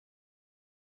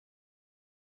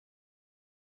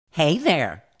Hey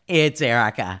there, it's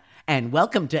Erica, and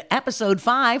welcome to episode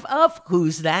 5 of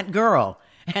Who's That Girl?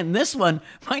 And this one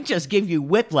might just give you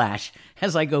whiplash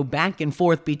as I go back and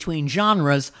forth between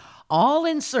genres, all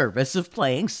in service of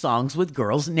playing songs with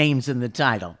girls' names in the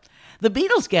title. The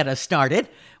Beatles get us started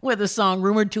with a song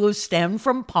rumored to have stemmed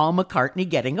from Paul McCartney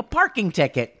getting a parking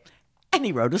ticket, and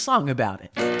he wrote a song about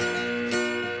it.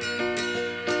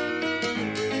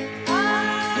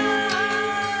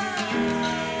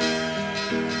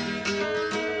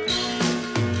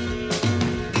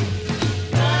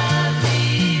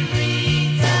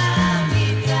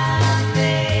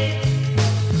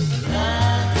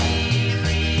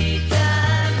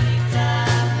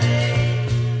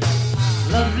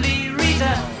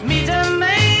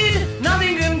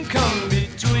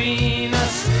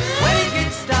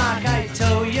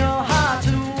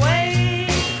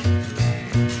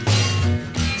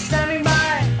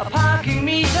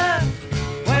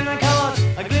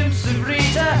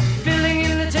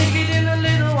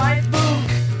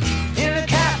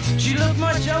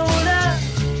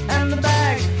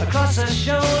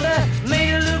 Shoulder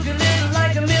made her look a little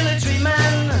like a military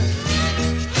man.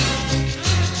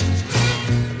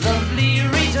 Lovely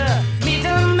Rita, meet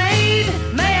a maid.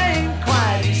 May I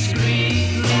inquire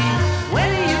discreetly, when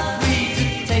are you free to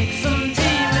take some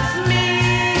tea with me?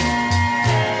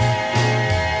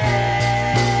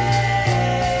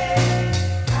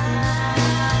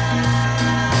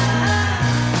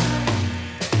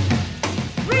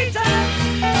 Rita!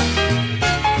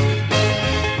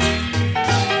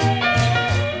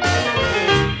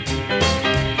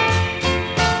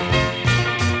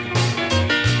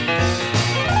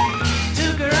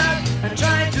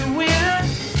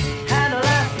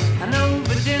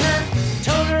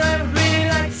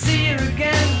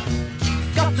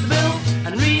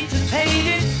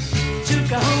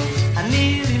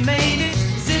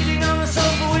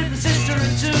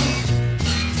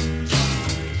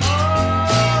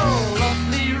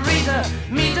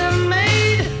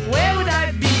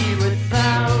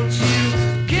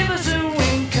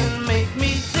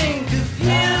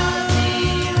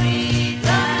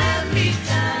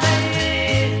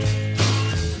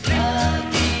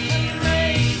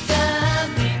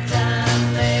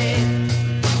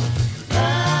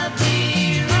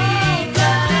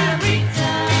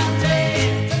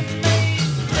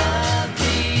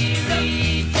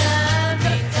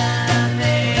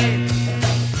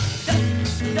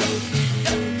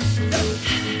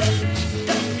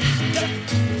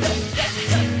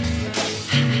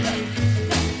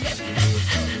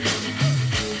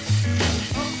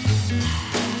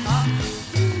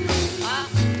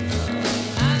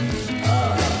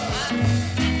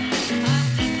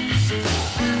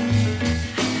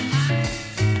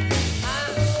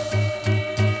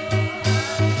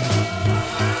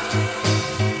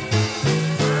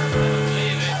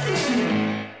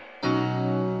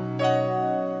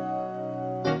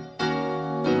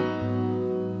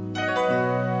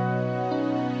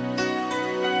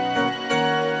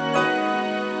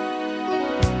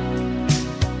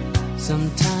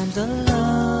 Sometimes the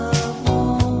love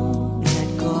won't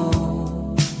let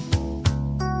go.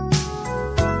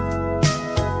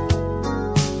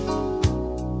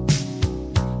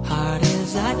 Hard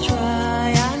as I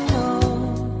try, I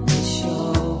know it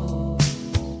shows.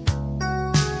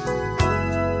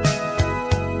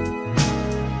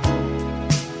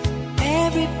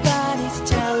 Everybody's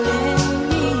telling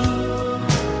me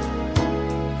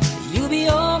you'll be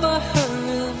over her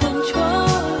eventually.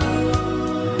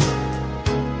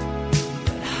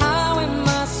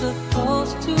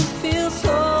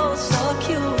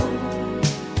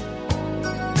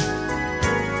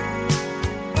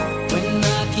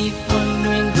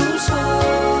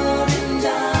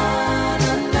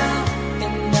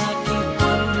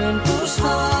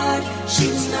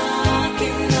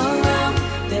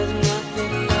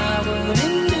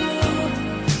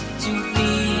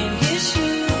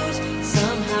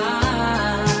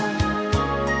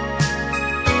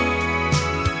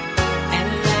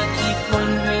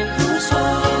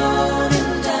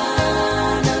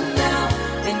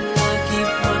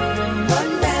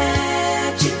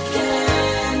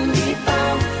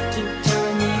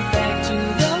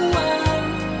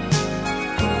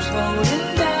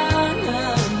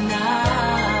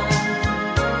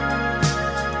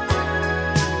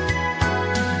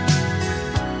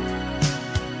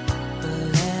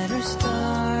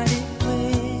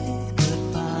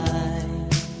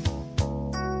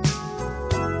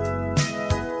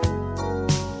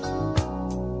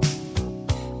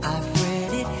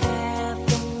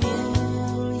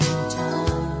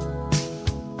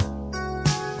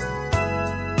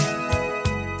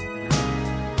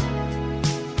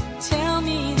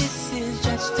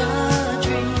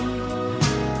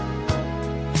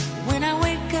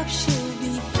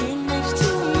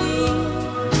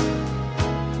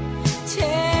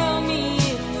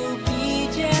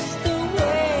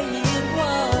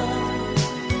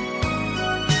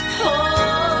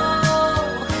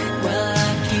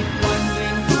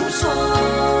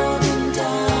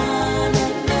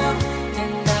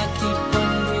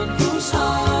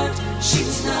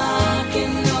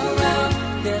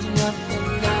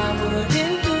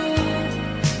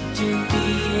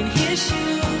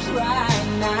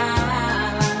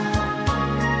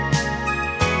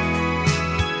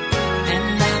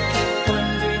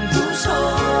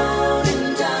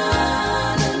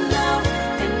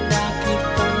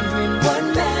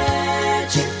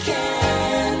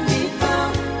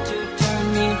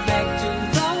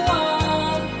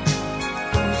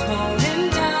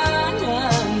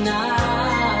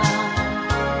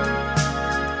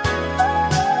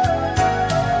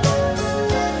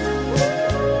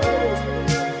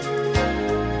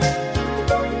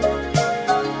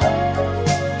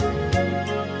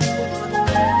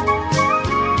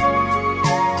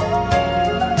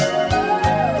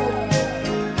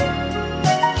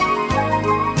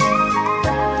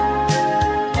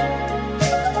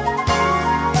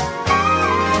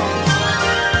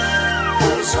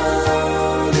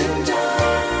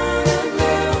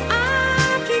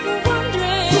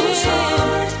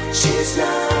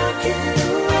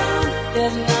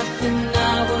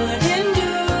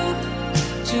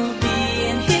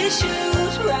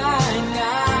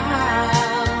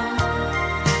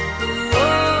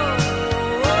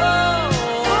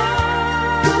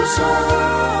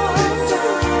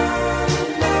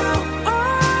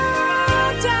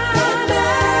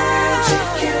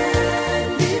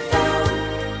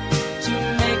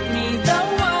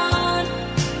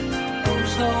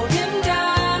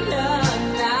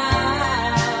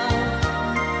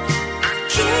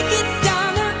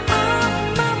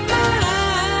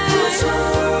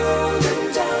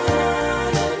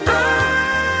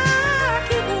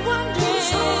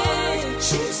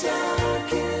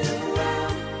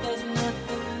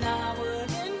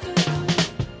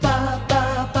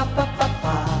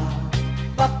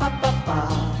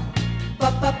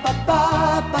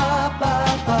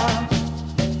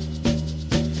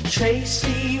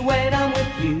 Tracy, when I'm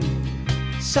with you,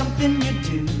 something you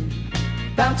do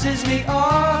bounces me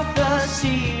off the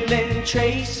ceiling.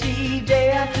 Tracy, day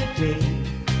after day,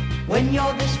 when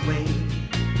you're this way,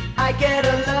 I get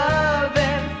a love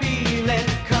and feeling.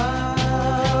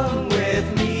 Come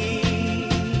with me,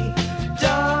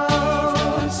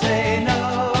 don't say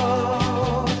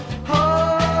no.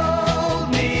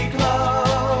 Hold me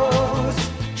close,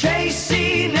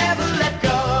 Tracy, never let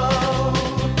go.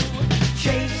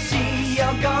 Tracy,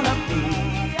 you're gonna be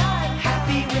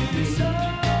happy with me.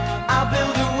 I'll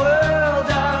build a world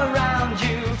around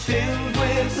you, filled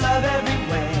with love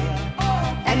everywhere.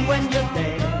 And when you're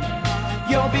there,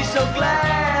 you'll be so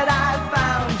glad I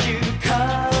found you.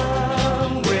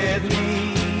 Come with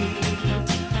me,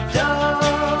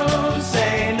 don't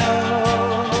say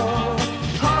no.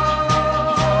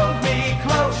 Hold me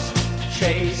close,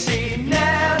 Tracy,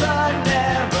 never,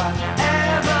 never,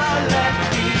 ever let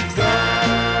me go.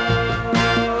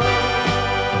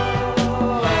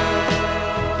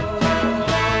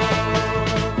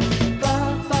 Ba,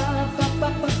 ba, ba, ba, ba,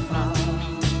 ba.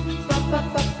 Ba, ba,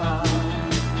 ba, ba.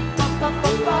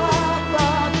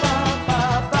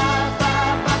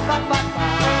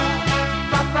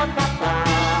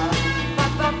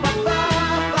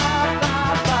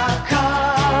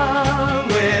 Come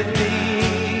with me,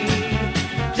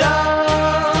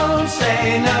 don't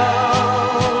say no.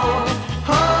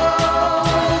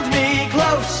 Hold me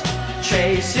close,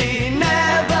 Tracy,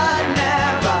 never,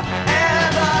 never,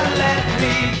 ever let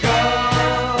me go.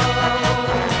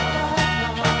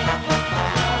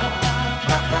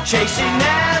 Tracy,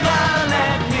 never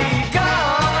let me go.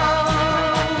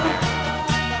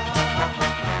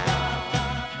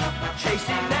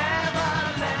 Tracy, never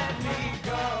let me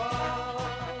go.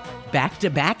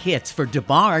 Back-to-back hits for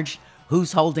DeBarge.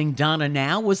 Who's Holding Donna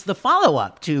Now was the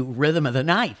follow-up to Rhythm of the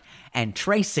Night, and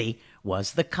Tracy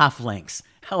was the Cufflinks.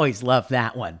 Always loved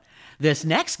that one. This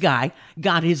next guy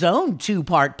got his own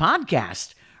two-part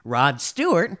podcast, Rod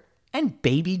Stewart and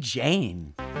Baby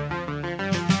Jane. Baby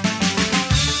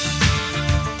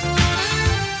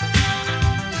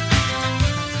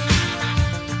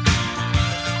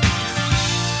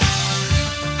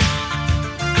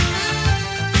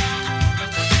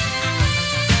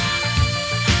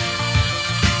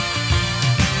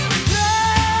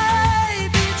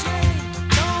Jane,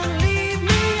 don't leave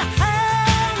me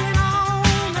hanging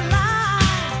on the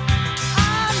line. I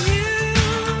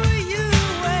knew you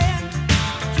when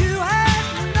you had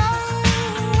no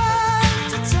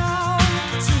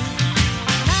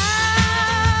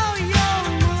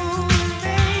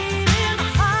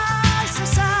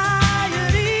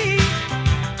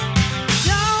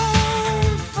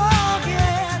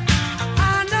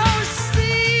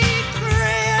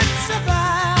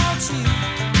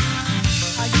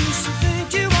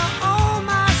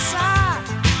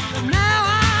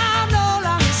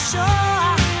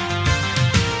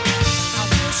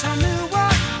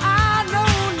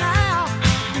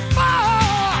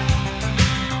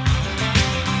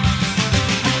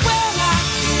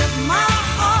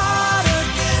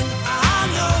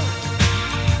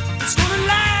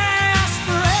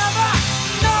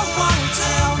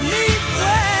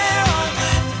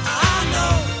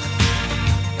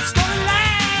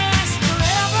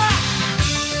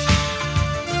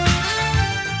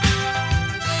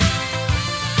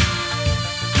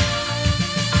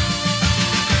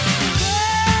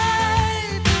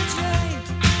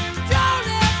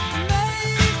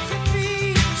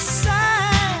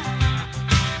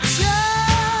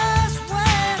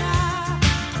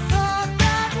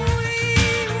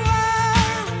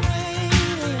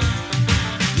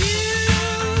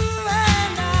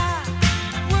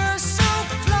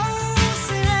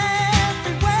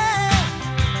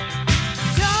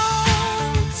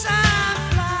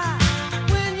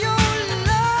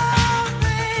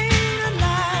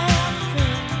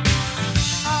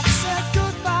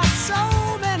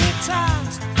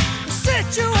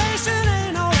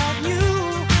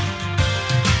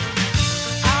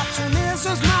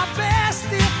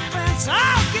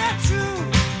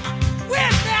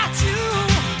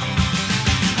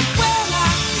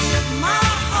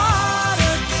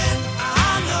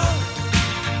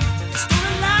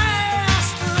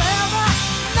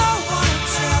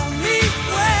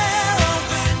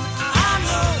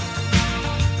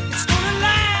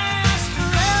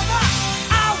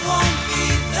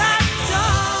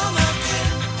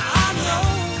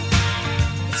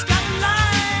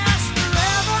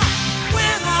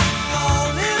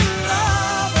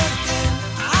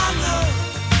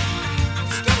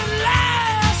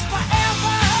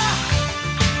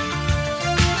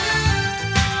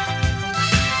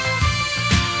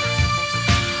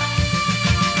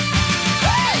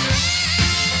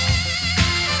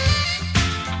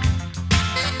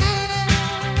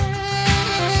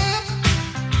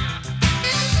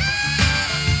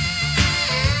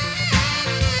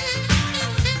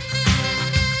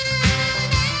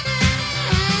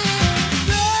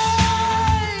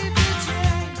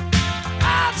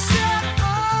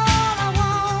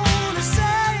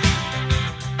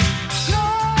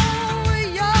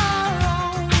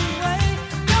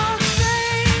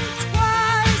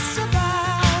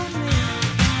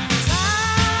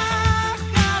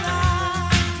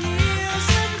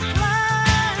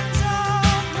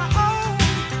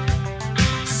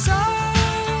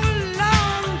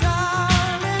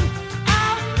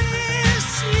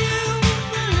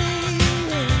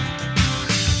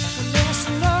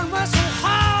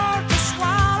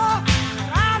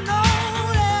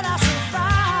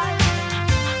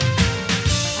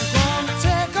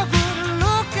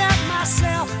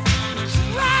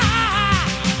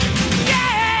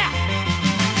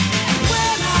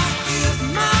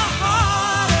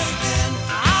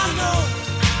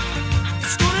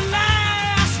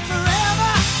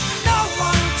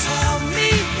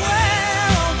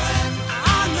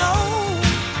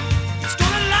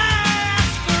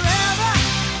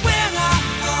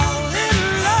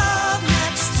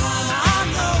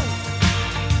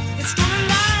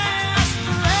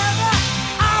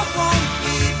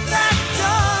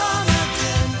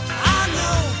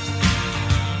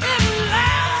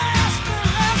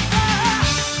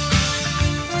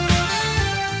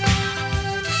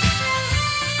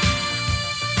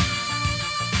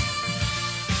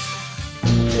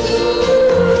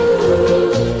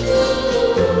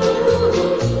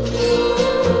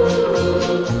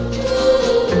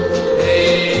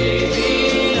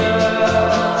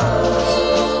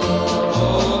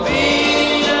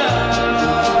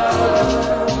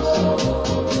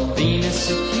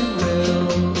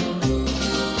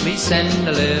Send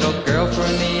a little girl for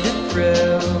me to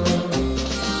thrill.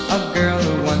 A girl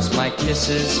who wants my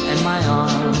kisses and my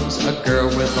arms. A girl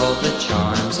with all the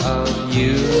charms of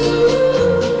you.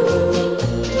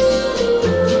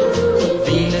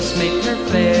 Venus, make her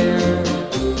fair.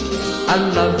 I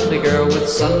love the girl with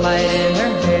sunlight in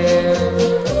her hair.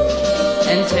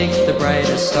 And take the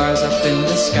brightest stars up in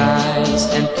the skies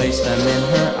and place them in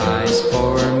her eyes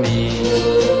for me.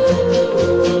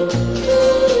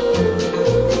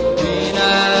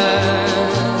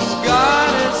 Venus,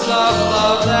 goddess of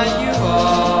love that you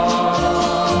are,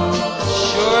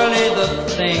 surely the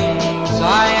things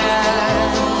I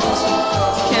ask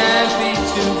can't be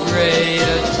too great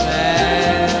a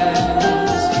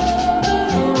task.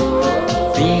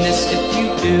 Venus, if you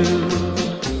do,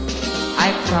 I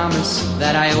promise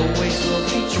that I always will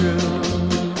be true.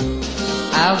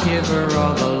 I'll give her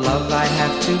all the love I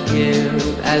have to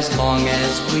give, as long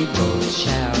as we both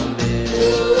shall live.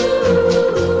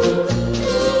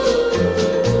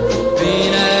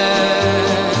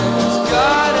 Venus,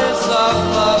 goddess of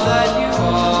love that you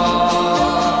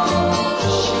are,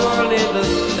 surely the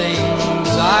things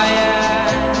I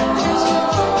ask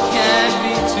can't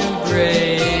be too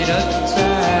great a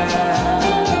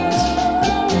task.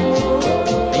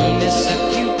 Venus, if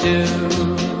you do,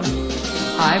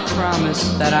 I promise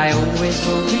that I always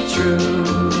will be true.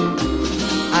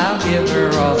 I'll give her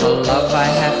all the love I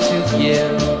have to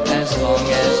give, as long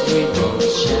as we both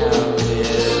shall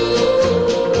live.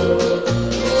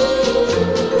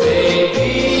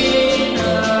 Baby,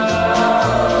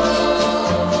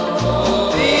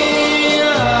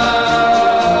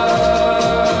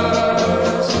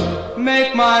 Venus,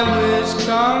 make my wish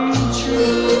come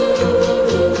true.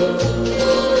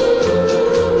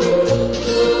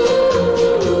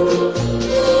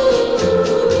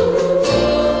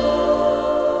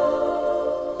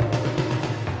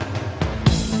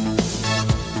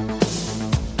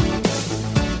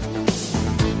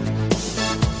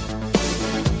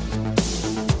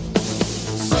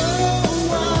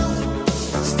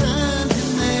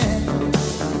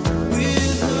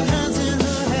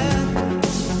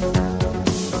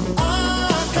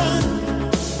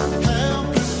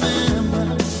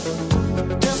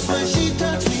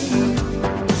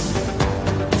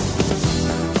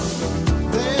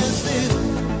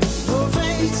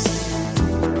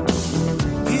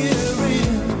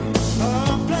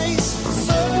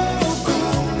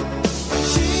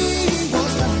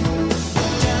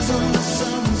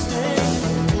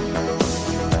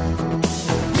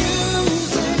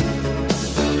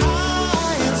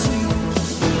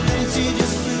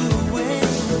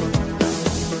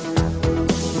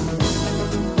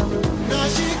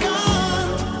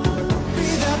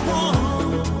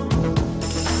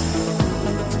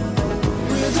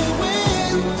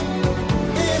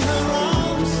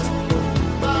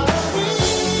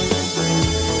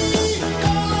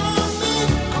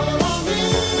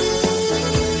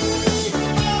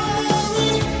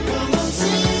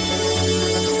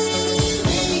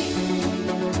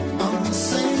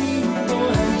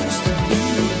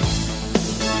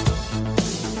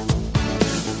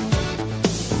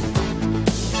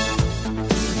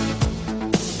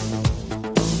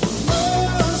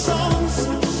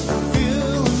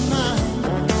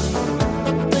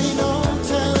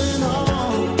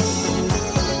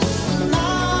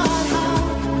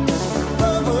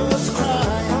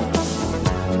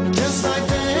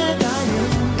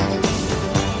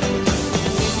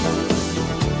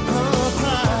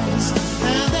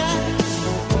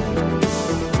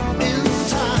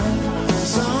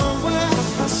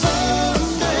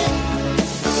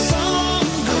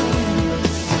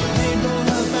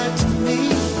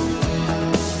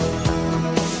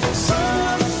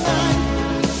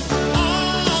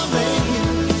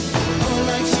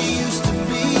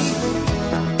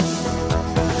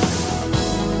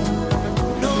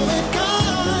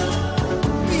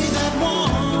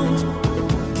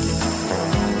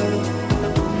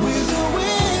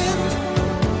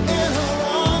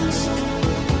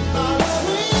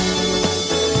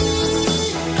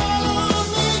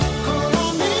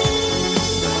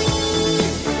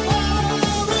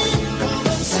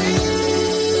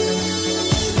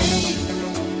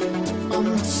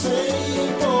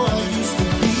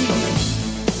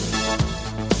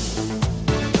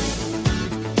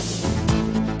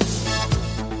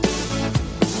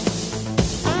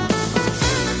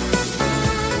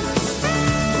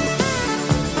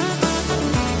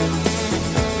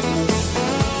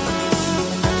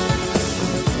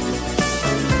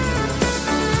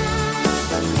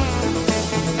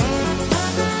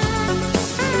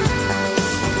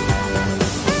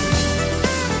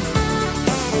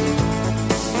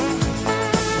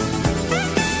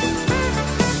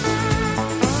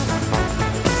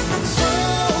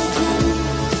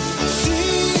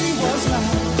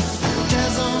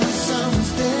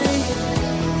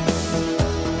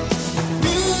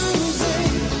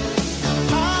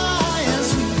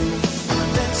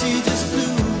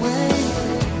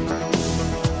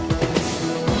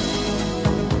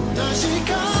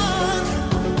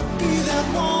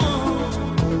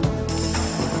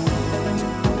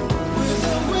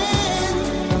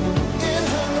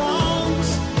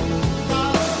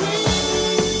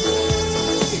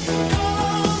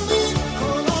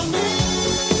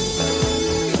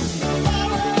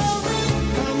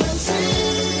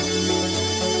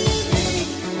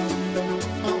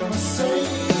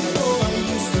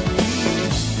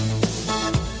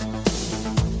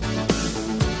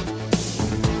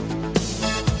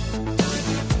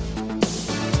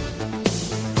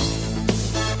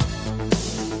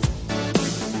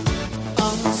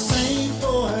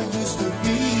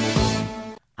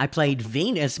 I played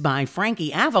Venus by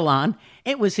Frankie Avalon.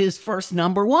 It was his first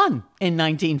number one in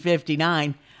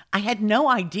 1959. I had no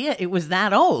idea it was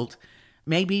that old.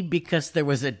 Maybe because there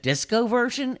was a disco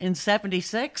version in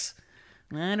 76?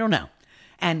 I don't know.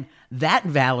 And That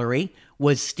Valerie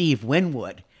was Steve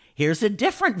Winwood. Here's a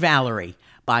different Valerie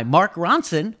by Mark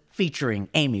Ronson featuring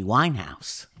Amy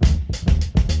Winehouse.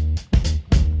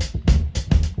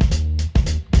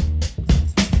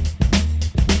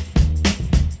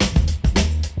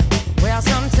 Well,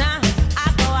 sometimes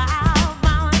I go out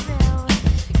by myself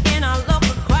and I look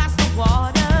across the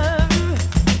water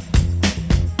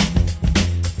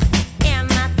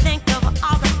and I think of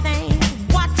all the things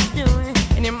what you're doing,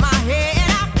 and in my head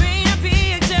I paint a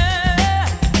picture.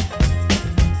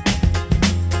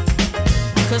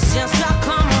 'Cause since I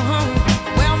come home,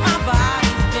 well, my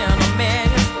body's been a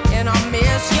mess, and I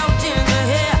miss your ginger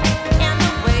hair and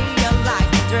the way you like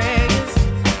to dress.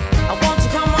 I want you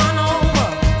to come on over.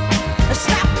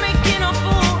 Stop making a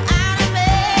fool out of me.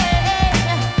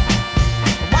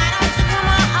 Why don't you come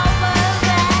on over,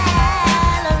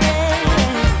 Valerie?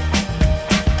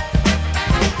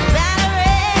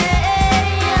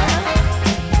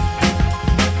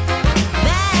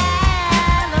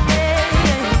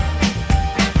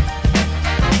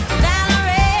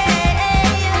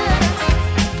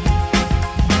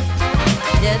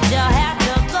 Did you have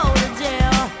to go to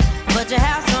jail? But your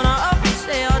house on a up for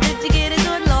sale. Did you get a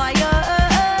good lawyer?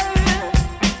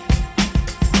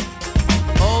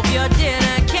 Hope you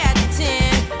didn't catch a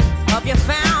 10. Hope you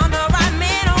found the right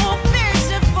man who'll fix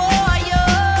it for you.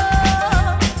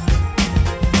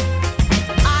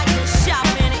 Are you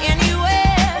shopping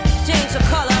anywhere? Change the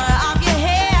color of your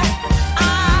hair.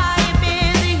 Are you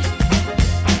busy?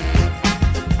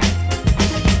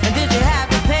 And did you have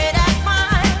to pay that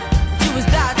fine? You was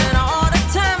dodging all the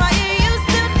time. Are you used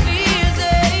to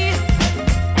busy?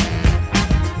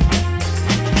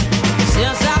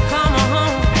 Since I come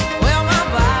home, well, my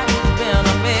body's been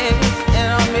a mess, and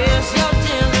I miss your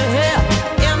ginger hair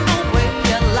and the way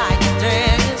you like to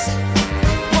dress.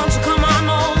 Won't you come on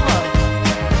over?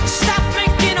 Stop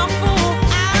making a fool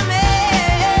out of me.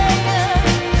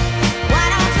 Why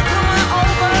don't you come on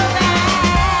over, Valerie?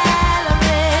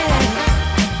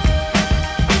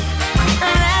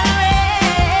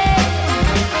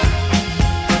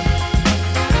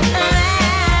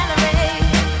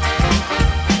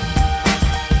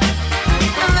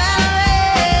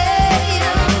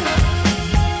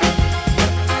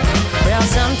 Well,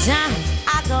 sometimes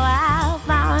I go out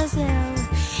by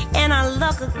myself and I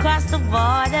look across the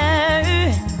border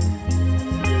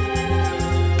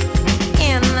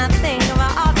and I think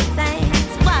about all the things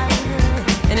what I do.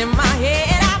 And in my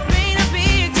head I paint a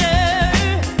picture.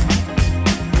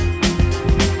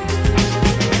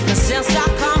 'Cause since I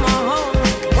come home,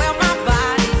 well, my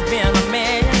body's been a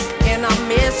mess, and I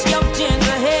miss your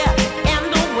ginger hair and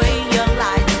the way you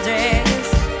like to dress.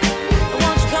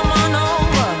 Won't you come on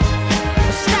over?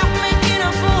 Stop making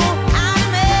a fool out of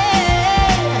me.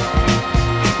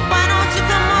 Why don't you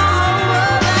come on over,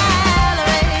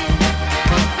 Valerie?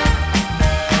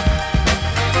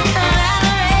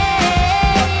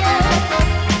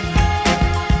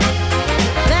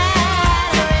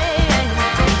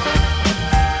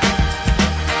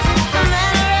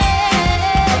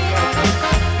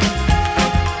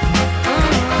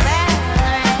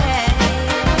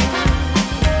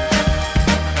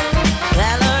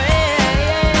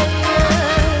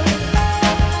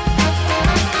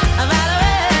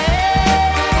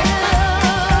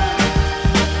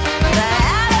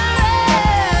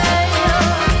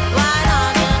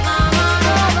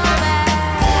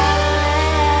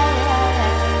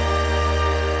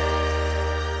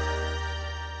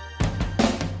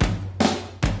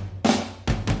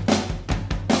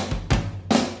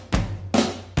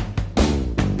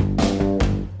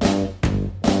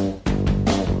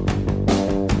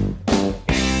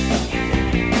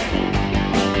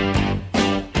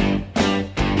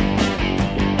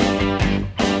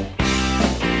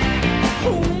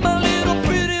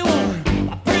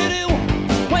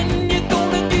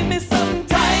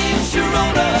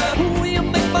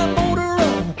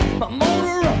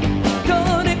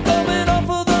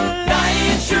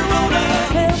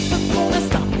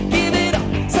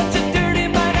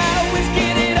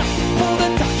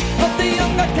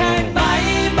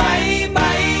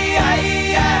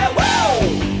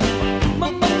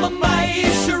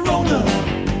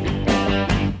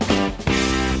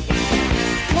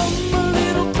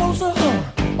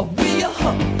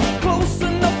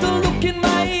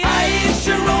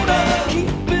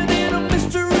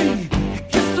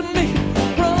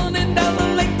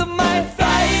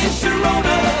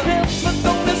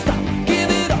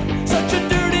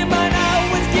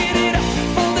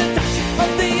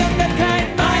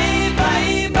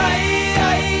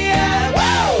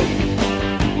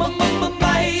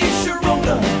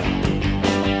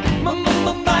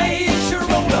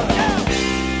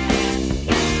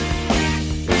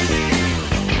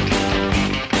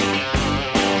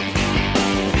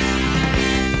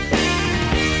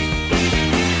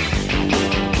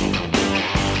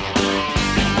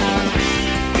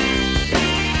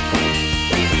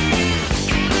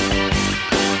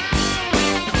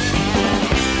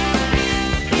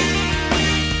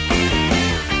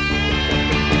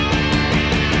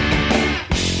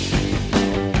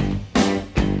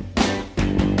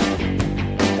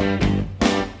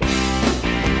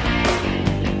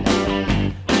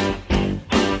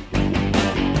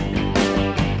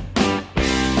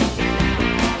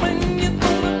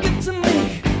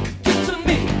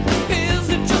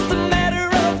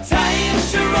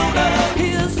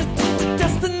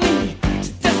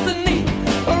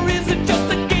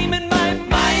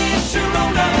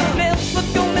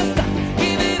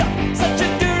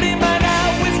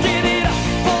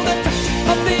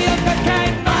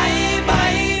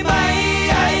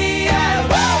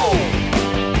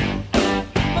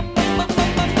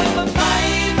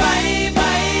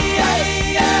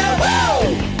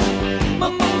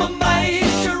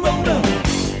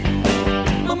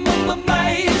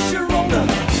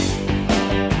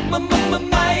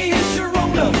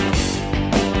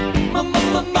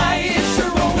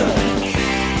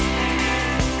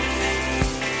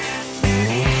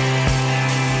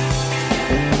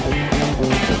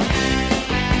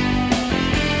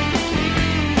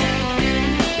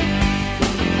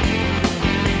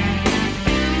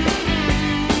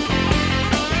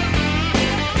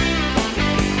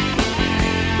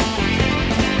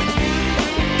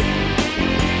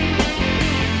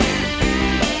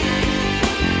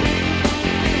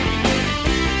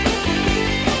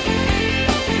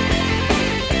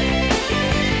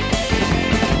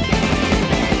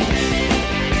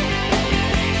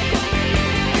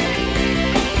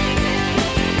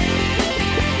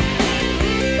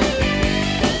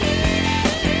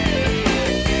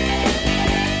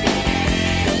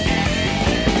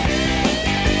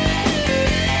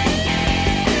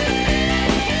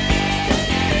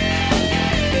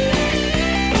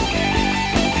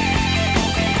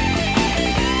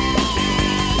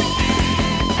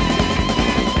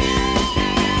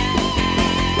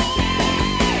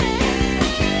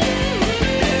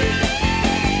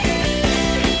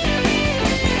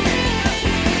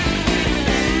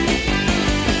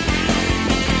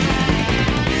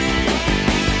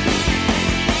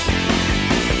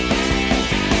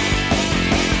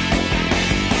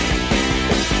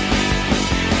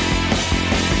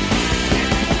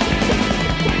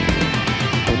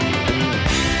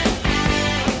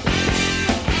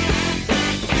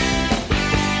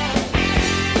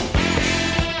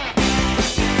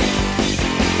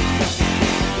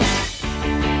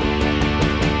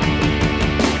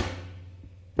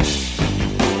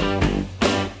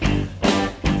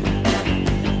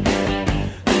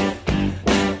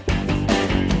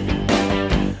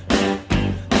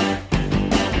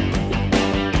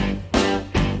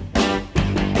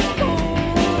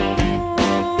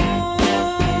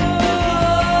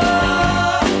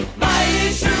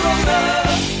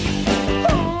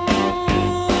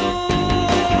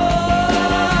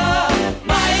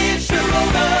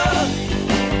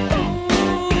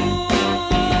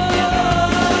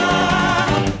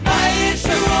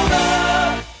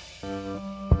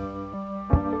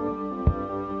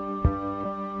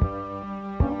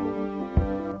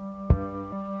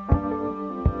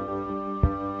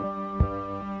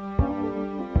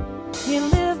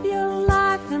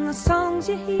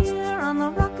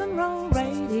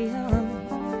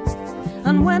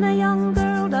 And when a young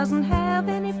girl doesn't have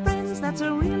any friends, that's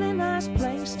a really nice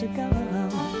place to go.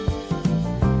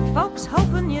 Folks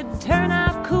hoping you'd turn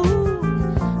out cool,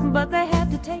 but they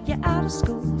had to take you out of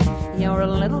school. You're a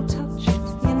little touched,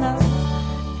 you know,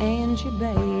 Angie,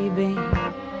 baby.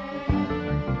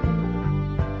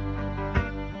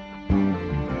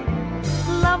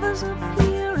 Lovers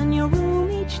appear in your room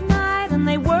each night, and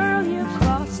they whirl you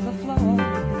across the floor.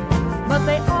 But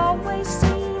they always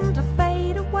seem to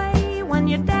fade away when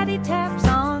your daddy taps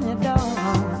on your door.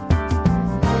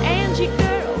 Angie,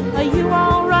 girl, are you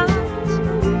all right?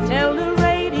 Tell the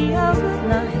radio good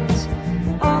night.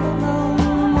 All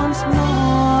alone once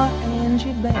more,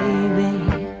 Angie,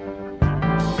 baby.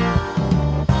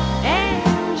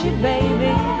 Angie,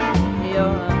 baby,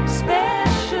 you're a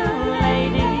special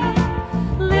lady,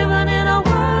 living in a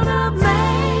world of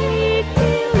make-believe.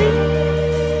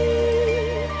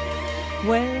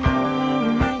 Well,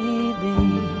 maybe.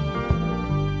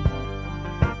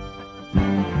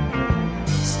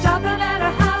 Stopping at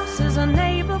her house is a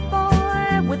neighbor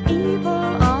boy with evil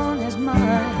on his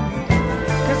mind,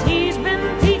 'cause he's been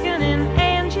peeking in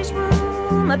Angie's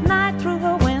room at night through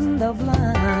her window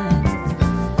blind.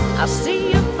 I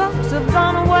see you folks have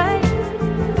gone away.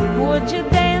 Would you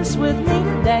dance with me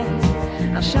today?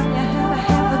 I'll show you how to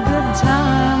have a good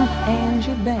time,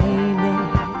 Angie, baby.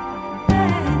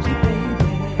 Angie,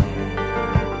 baby.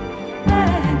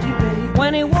 Angie, baby.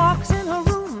 When he walks in her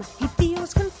room, he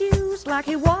feels confused, like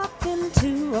he walked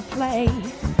into a play.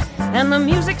 And the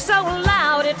music's so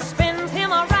loud, it spins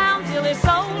him around till his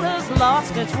soul has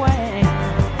lost its way.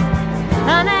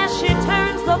 And as she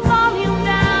turns the volume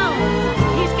down,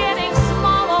 he's getting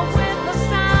smaller with the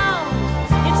sound.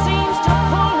 It seems to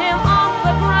pull him off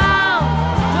the ground.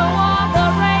 Toward the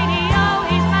radio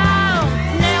he's bound,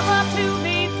 never to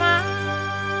be found.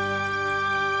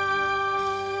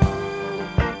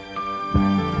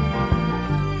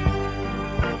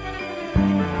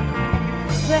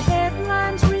 The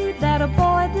headlines read that a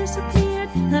boy disappeared,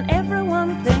 and everyone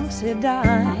thinks he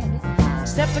died,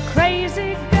 except a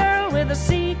crazy girl with a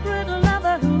secret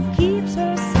lover who keeps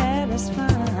her satisfied.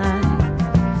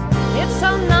 It's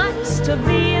so nice to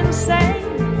be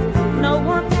insane, no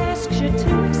one asks you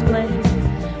to explain.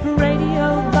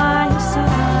 Radio by your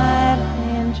side,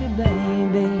 Angie,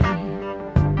 baby.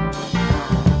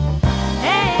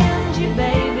 Angie,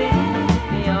 baby,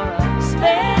 you're a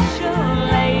special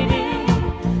lady,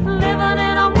 living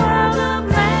in a world of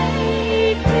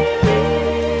make-believe.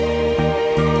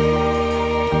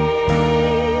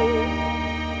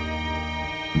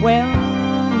 Well,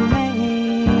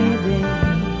 maybe.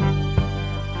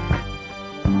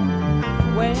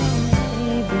 Well,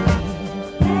 maybe.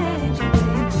 Angie,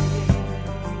 baby.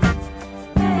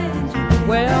 Angie, baby.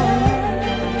 Well,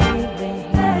 maybe.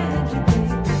 Angie,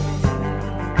 baby.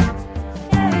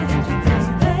 Angie,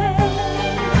 baby.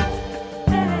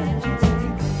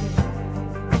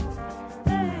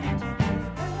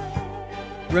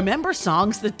 Remember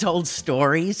songs that told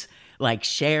stories, like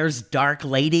Cher's Dark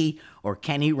Lady or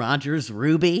Kenny Rogers'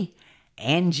 Ruby?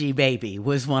 Angie Baby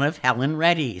was one of Helen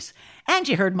Reddy's. And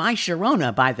you heard My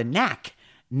Sharona by The Knack,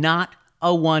 not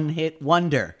a one-hit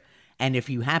wonder. And if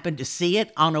you happen to see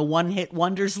it on a one-hit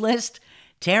wonders list,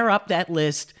 tear up that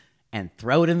list and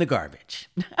throw it in the garbage.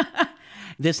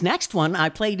 This next one I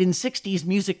played in 60s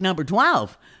music number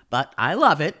 12, but I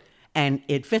love it, and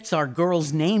it fits our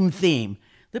girl's name theme.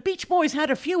 The Beach Boys had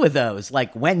a few of those,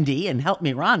 like Wendy and Help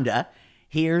Me Rhonda.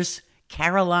 Here's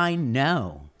Caroline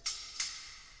No.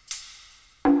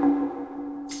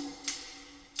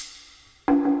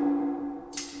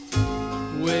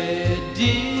 Where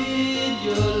did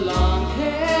your long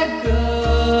hair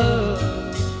go?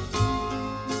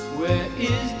 Where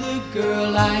is the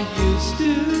girl I used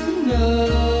to know?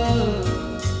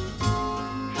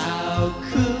 How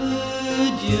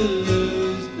could you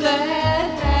lose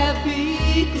that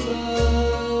happy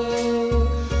glow?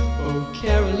 Oh,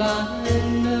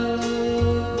 Caroline, no.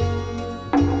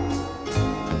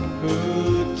 Who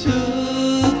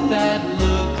took that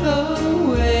look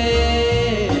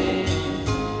away?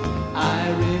 I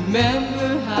remember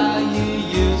how you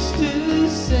used to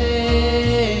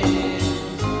say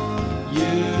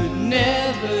you'd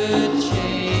never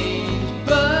change,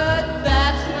 but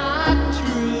that's not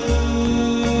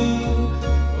true.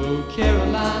 Oh,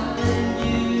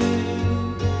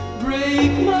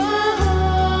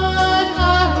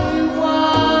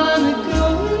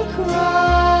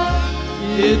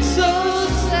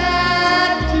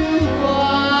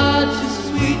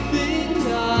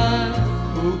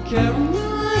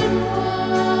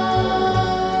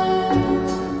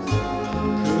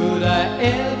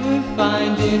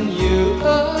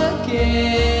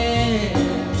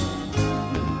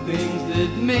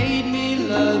 made me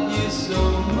love you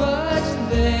so much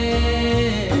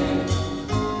then.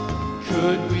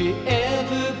 Could we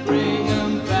ever bring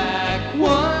them back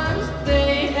once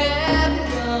they have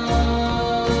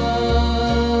gone?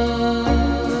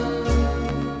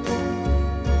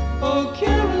 Oh,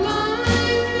 Carolina.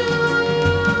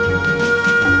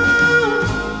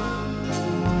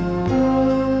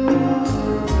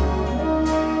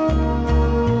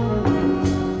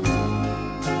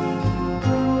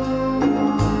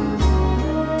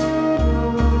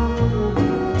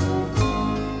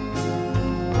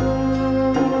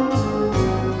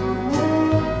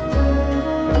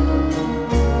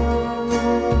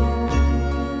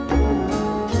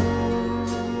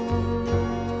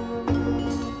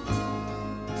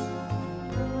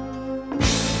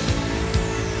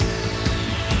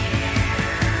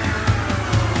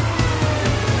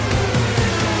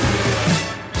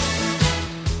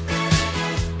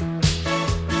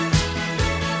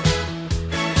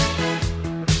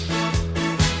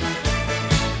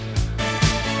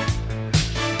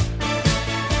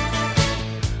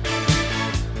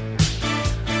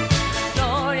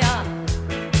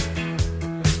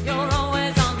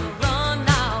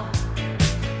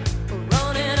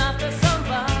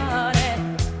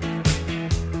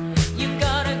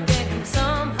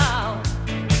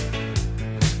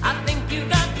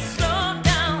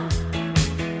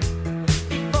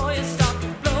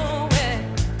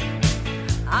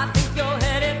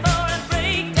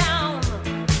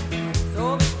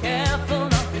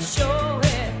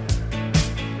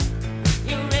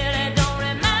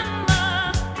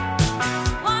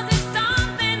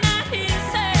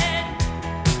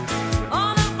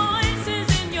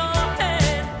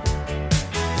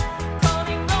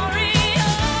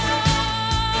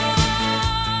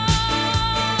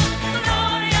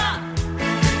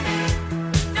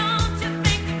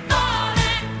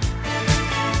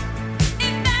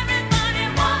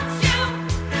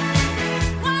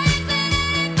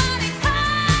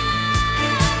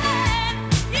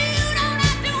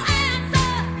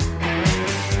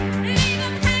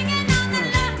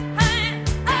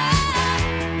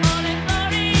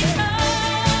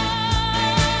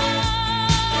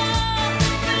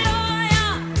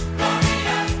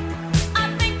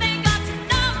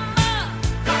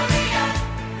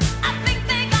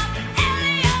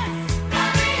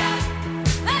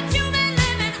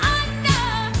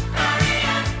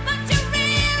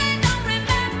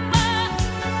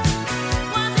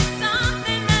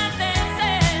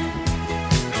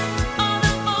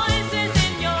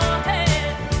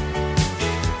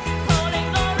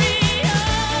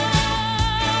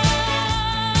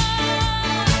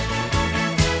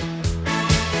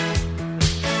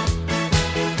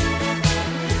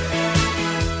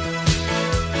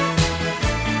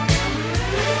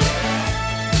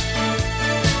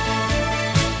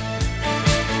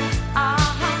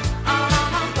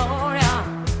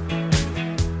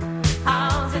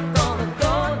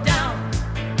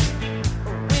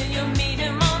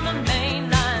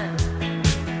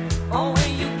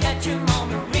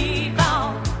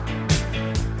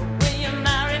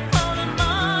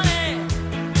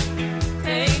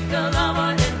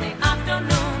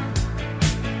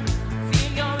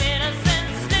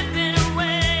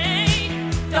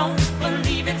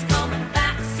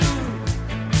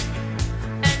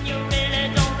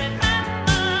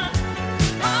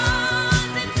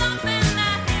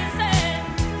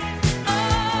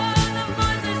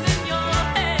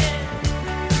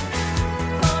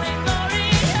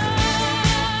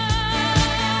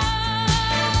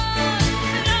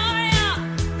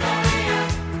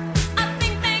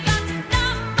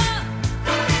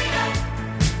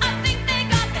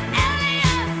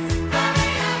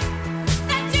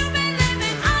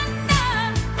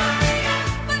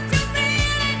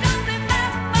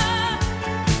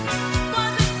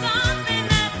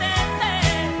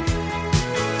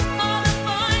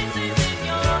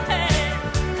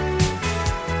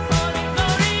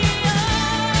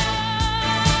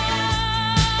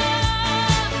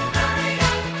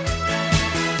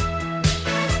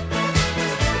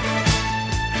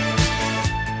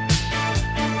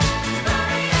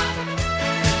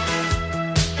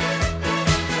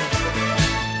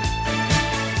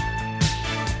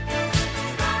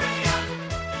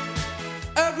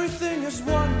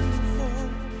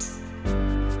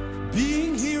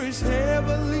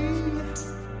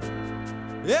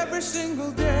 Every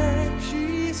single day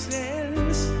she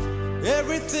sends,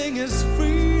 everything is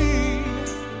free.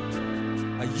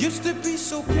 I used to be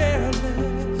so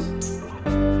careless,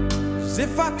 as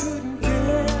if I couldn't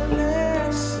care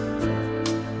less.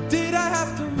 Did I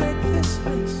have to make this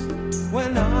mess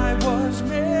when I was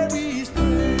Mary's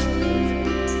dress?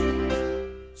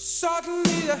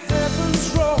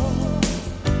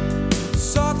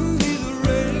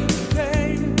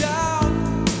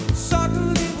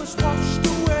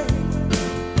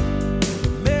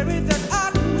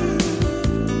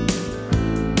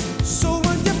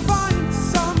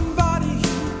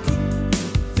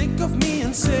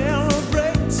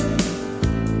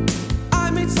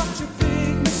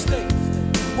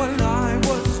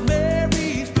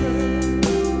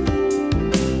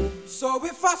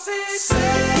 if I say,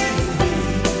 save me,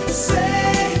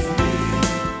 save me,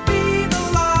 be the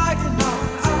light in my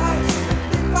eyes.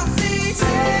 If I say,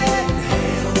 ten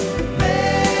Hail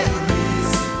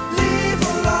Marys, leave a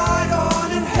light on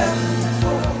in heaven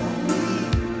for me.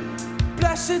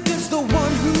 Blessed is the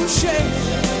one who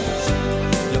shares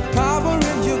your power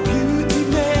and your beauty,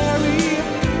 Mary.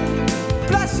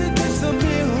 Blessed is the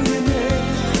millionaire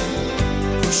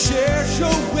who shares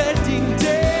your wedding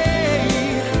day.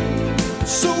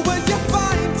 So when you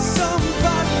find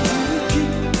somebody you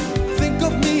keep, think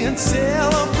of me and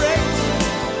celebrate.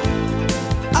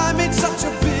 I made such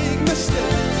a big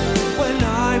mistake when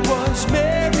I was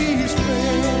Mary's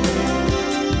friend.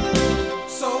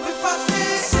 So if I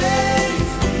say,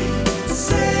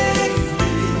 save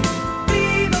me,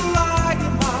 be the light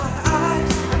in my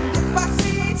eyes. If I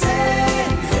see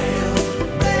 10 Hail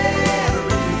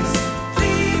Marys,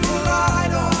 leave a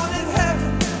light on in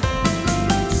heaven.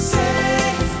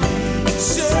 Save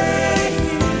me,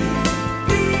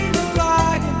 be the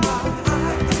light in my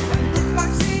eyes. If I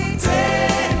see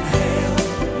 10 Hail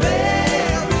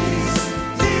Marys,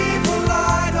 leave a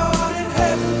light on in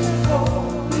heaven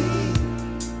for me.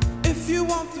 If you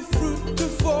want the fruit to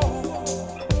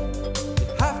fall, you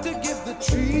have to give the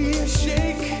tree a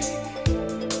shake.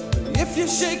 If you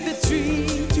shake the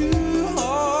tree too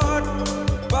hard,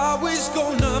 the bough is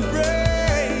gonna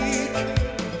break.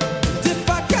 If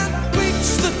I can't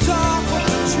reach the top of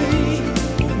the tree,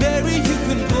 Mary, you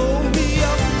can blow me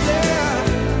up there.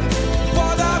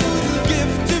 What I would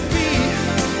give to be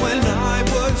when I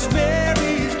was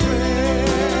Mary's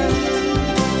friend.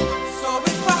 So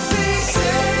if I say,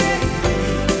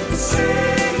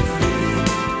 save me,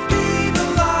 be the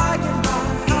light in my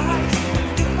eyes.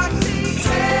 If I see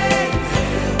 10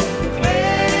 Hail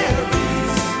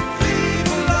Marys, leave a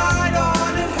light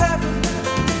on in heaven.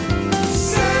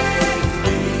 Save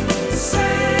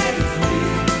me,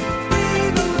 be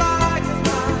the light in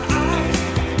my eyes.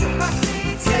 If I see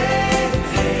 10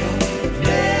 Hail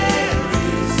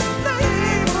Marys,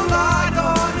 leave a light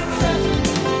on in heaven.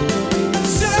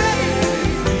 Save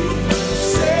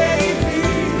me,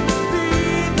 be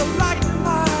the light in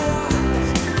my eyes.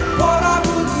 What I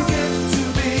wouldn't give to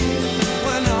be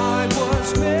when I was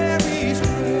Mary's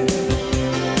friend.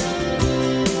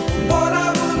 What I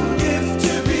wouldn't give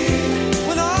to be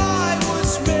when I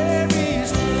was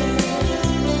Mary's friend.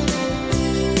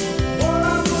 What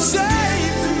I would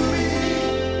save to me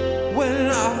when I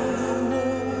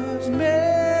was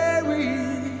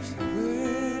Mary's friend.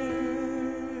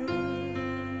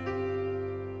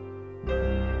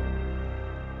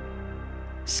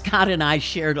 Scott and I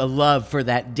shared a love for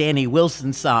that Danny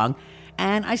Wilson song,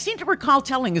 and I seem to recall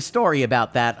telling a story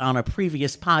about that on a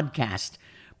previous podcast.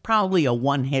 Probably a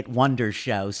one-hit wonder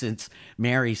show, since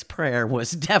Mary's Prayer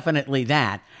was definitely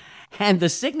that. And the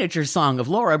signature song of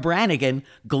Laura Branigan,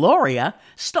 Gloria,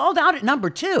 stalled out at number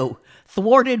 2,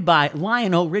 thwarted by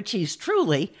Lionel Richie's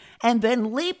Truly, and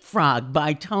then leapfrogged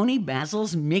by Tony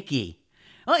Basil's Mickey.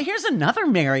 Well, here's another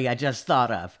Mary I just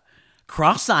thought of.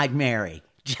 Cross-Eyed Mary,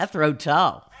 Jethro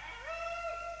Tull.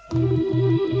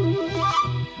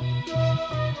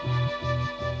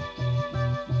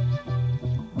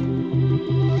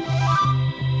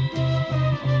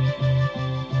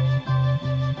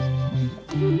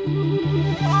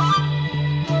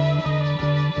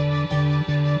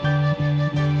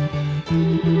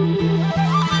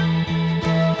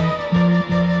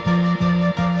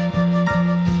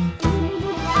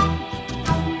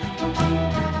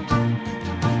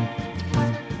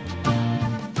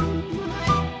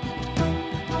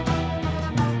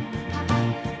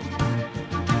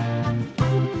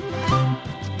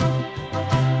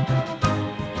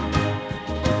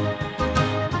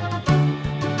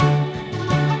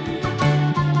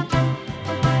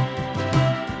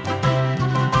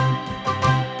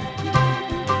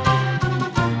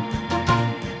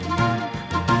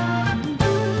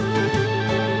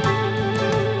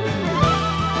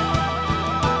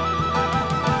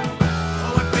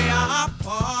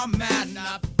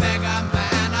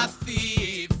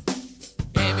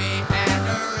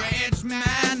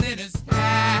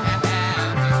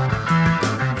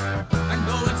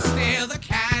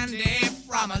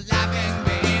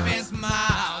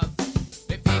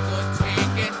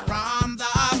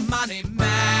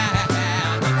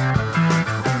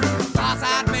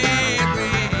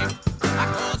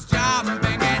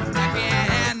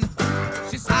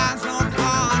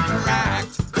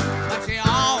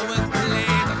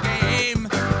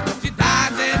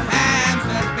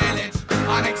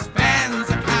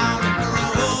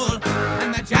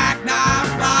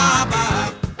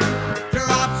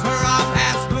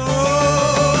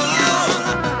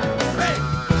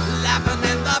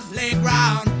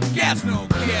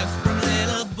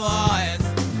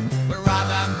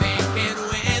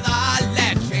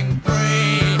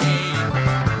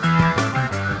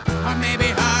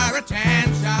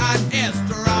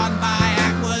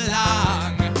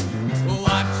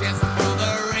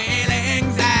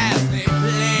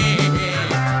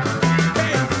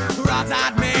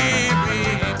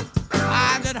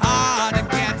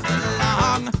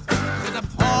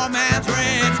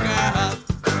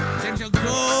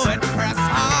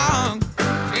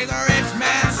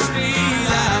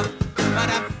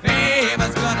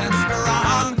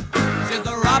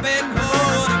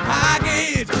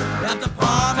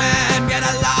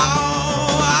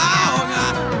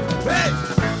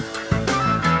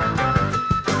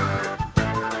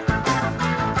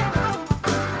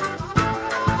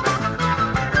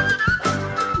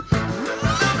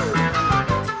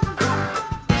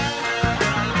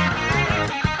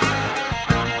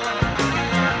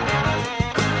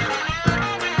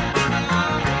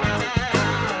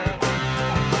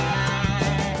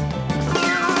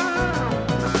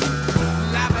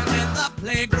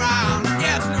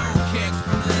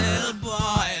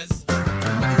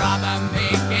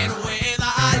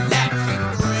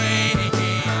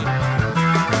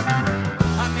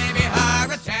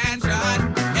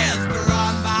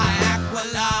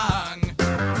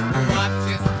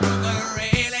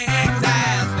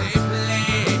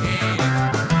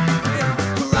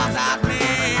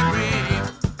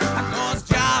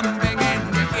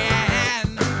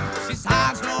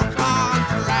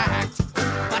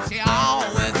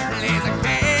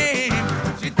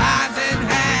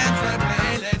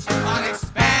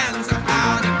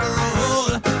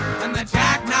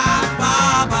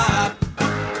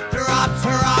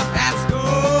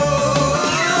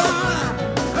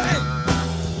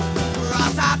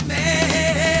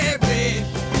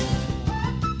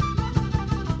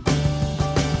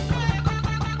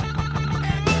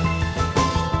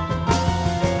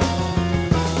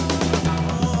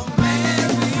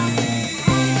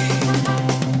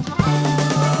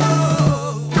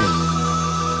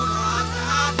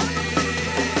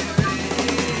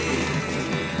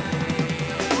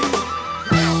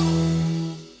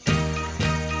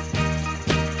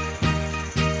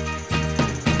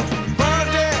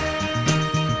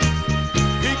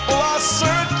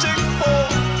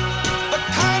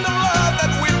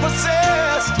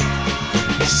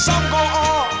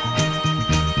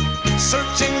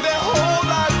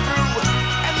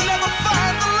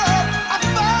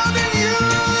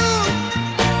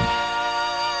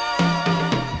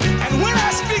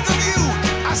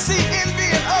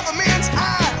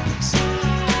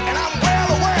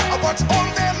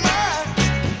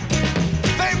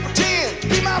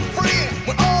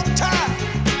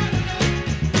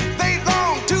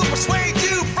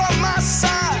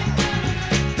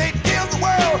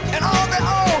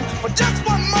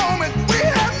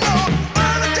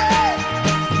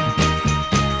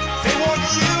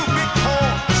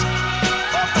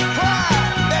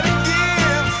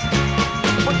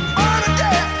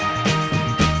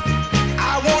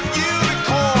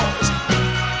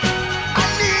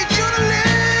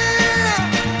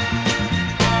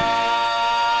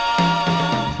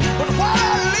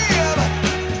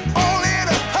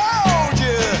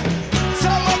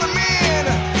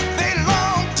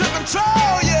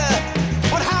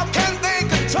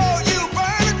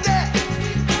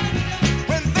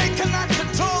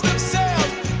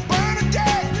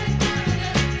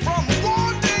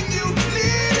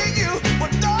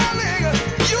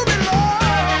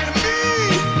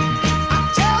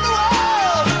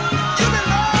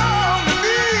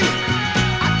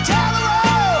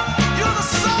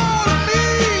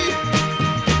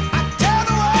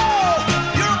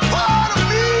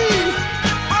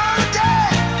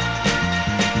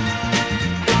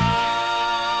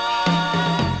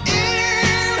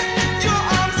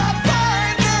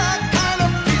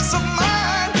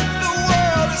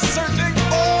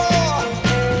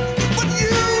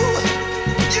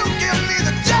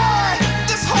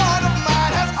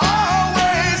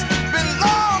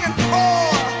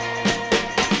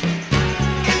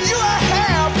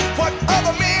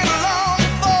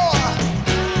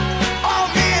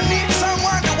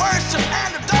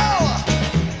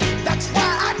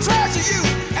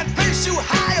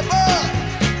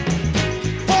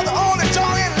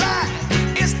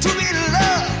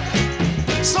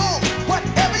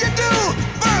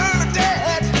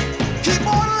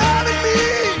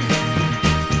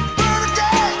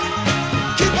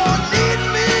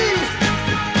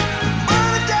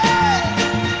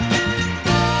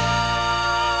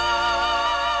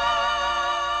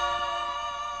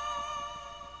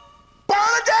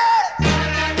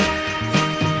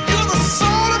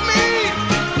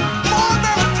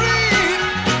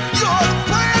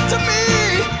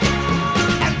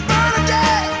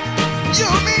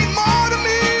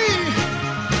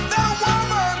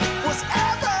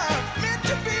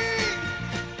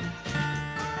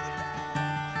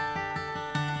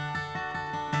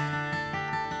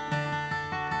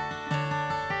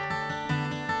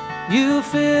 You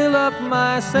fill up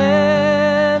my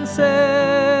senses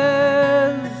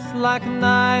like a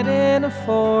night in a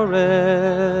forest,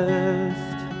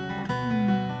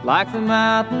 like the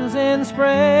mountains in springtime,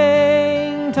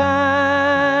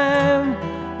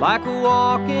 like a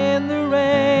walk in the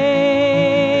rain,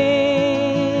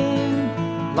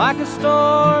 like a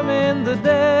storm in the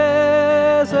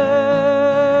desert,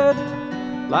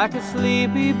 like a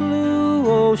sleepy blue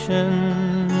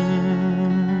ocean.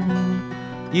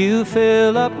 You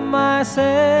fill up my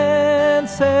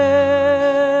senses,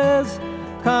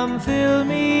 come fill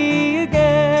me again.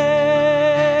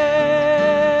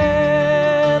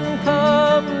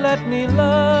 Come, let me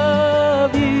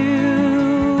love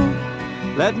you,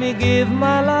 let me give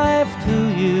my life to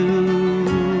you.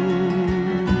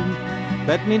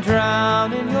 Let me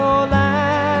drown in your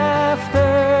laughter,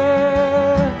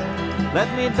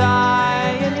 let me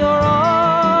die in your arms,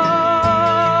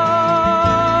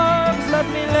 let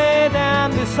me lay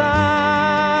down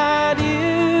beside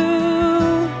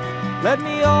you, let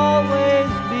me always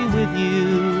be with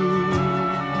you.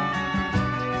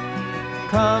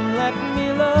 Come, let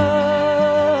me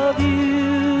love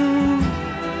you,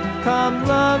 come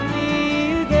love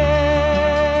me again.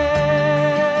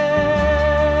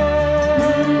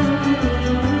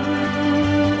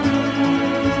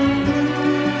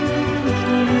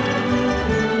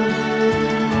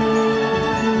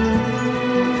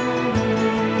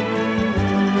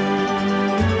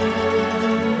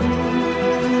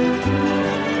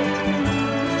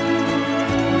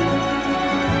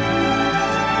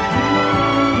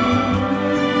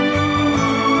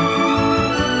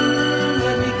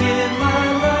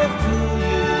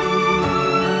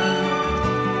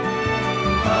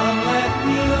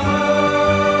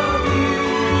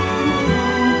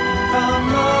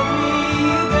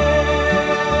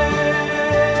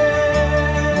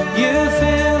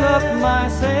 My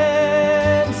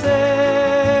senses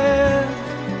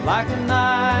like a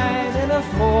night in a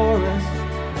forest,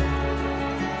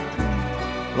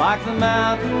 like the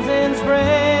mountains in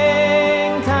springtime,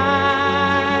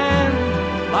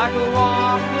 like a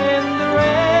walk in the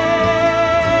rain,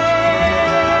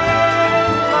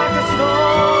 like a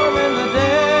storm in the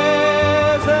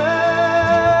desert,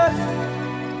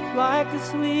 like a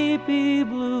sleepy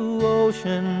blue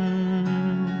ocean.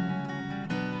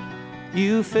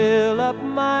 You fill up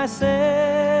my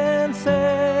senses,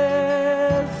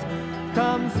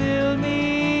 come fill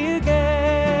me again.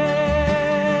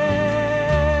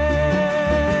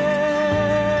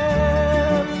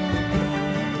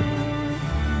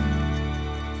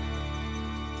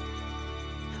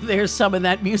 There's some of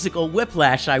that musical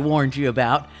whiplash I warned you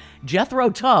about. Jethro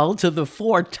Tull to the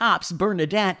Four Tops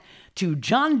Bernadette to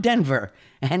John Denver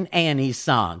and Annie's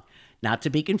song, not to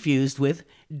be confused with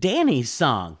Danny's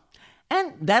song.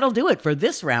 And that'll do it for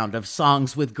this round of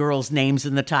songs with girls' names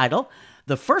in the title.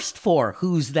 The first 4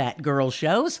 Who's That Girl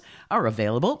shows are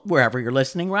available wherever you're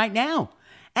listening right now.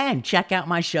 And check out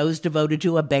my shows devoted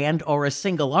to a band or a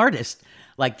single artist,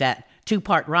 like that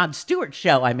 2-part Rod Stewart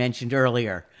show I mentioned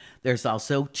earlier. There's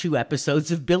also 2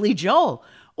 episodes of Billy Joel,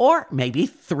 or maybe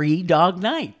 3 Dog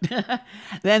Night.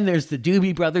 Then there's the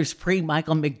Doobie Brothers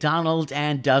pre-Michael McDonald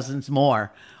and dozens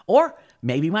more. Or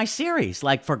maybe my series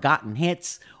like Forgotten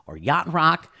Hits or Yacht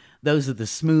Rock. Those are the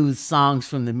smooth songs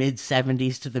from the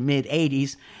mid-70s to the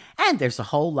mid-80s. And there's a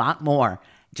whole lot more.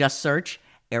 Just search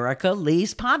Erica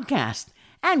Lee's podcast.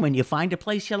 And when you find a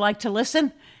place you like to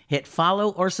listen, hit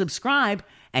follow or subscribe,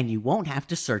 and you won't have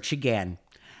to search again.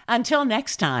 Until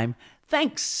next time,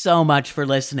 thanks so much for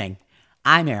listening.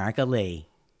 I'm Erica Lee.